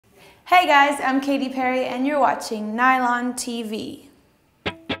Hey guys, I'm Katy Perry and you're watching Nylon TV.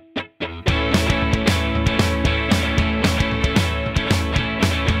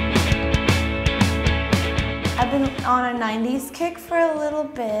 I've been on a 90s kick for a little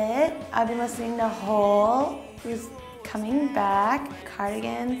bit. I've been listening to Hole, who's coming back,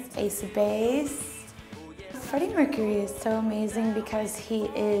 Cardigans, Ace of Base. Freddie Mercury is so amazing because he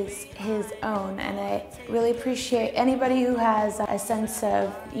is his own, and I really appreciate anybody who has a sense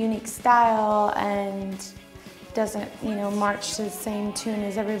of unique style and doesn't, march to the same tune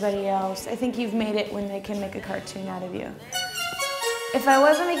as everybody else. I think you've made it when they can make a cartoon out of you. If I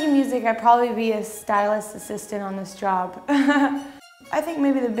wasn't making music, I'd probably be a stylist assistant on this job. I think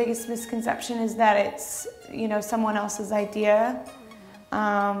maybe the biggest misconception is that it's, someone else's idea.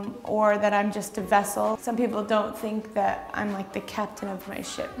 Or that I'm just a vessel. Some people don't think that I'm like the captain of my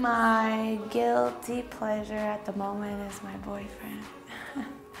ship. My guilty pleasure at the moment is my boyfriend.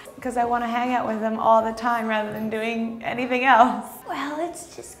 Because I want to hang out with him all the time rather than doing anything else. Well,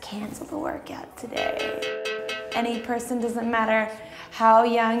 let's just cancel the workout today. Any person, doesn't matter how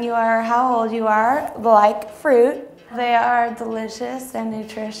young you are or how old you are, like fruit. They are delicious and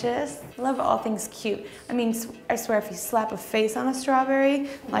nutritious. I love all things cute. I mean, I swear if you slap a face on a strawberry,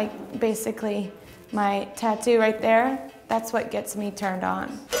 like basically my tattoo right there, that's what gets me turned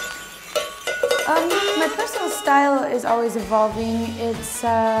on. My personal style is always evolving. It's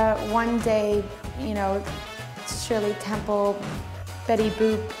one day, Shirley Temple, Betty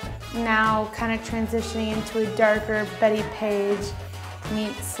Boop, now kind of transitioning into a darker Betty Page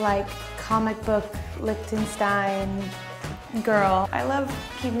meets like comic book Liechtenstein girl. I love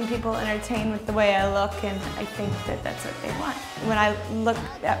keeping people entertained with the way I look, and I think that that's what they want. When I look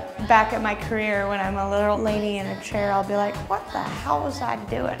back at my career when I'm a little lady in a chair, I'll be like, what the hell was I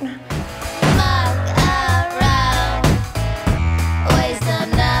doing?